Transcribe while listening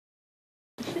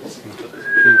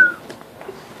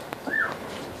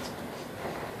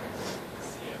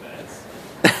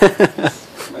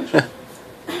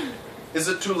Is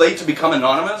it too late to become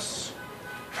anonymous?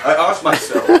 I asked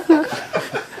myself.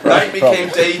 Night became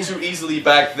day too easily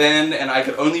back then, and I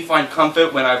could only find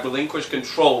comfort when I relinquished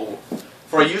control.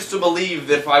 For I used to believe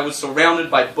that if I was surrounded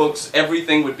by books,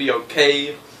 everything would be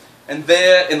okay. And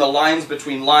there, in the lines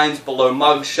between lines below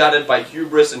mugs shattered by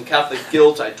hubris and Catholic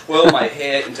guilt, I twirled my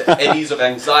hair into eddies of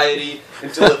anxiety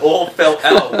until it all fell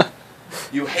out.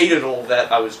 You hated all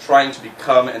that I was trying to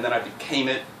become, and then I became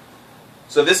it.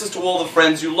 So this is to all the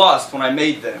friends you lost when I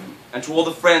made them, and to all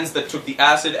the friends that took the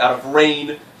acid out of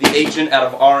rain, the agent out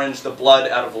of orange, the blood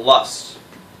out of lust.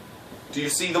 Do you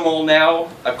see them all now?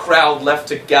 A crowd left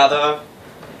to gather.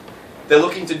 They're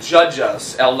looking to judge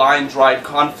us, our line-dried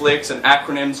conflicts and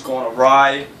acronyms gone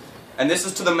awry. And this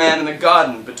is to the man in the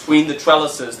garden between the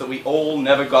trellises that we all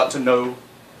never got to know.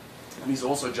 And he's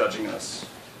also judging us.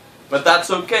 But that's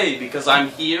okay, because I'm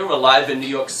here, alive in New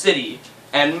York City.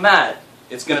 And Matt,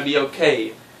 it's going to be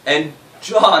okay. And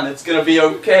John, it's going to be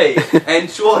okay. And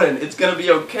Jordan, it's going to be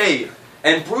okay.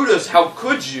 And Brutus, how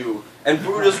could you? And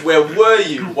Brutus, where were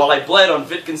you? While I bled on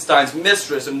Wittgenstein's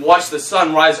mistress and watched the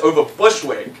sun rise over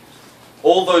Bushwick.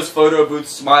 All those photo booth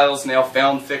smiles now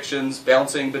found fictions,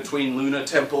 bouncing between lunar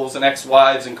temples and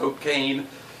ex-wives and cocaine.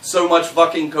 So much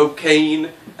fucking cocaine,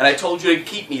 and I told you to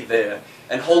keep me there,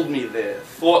 and hold me there,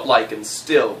 thought-like and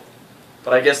still.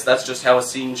 But I guess that's just how a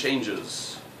scene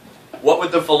changes. What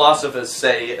would the philosophers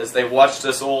say as they watched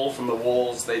us all from the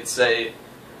walls? They'd say,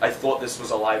 I thought this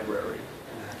was a library.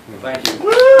 Thank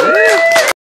you.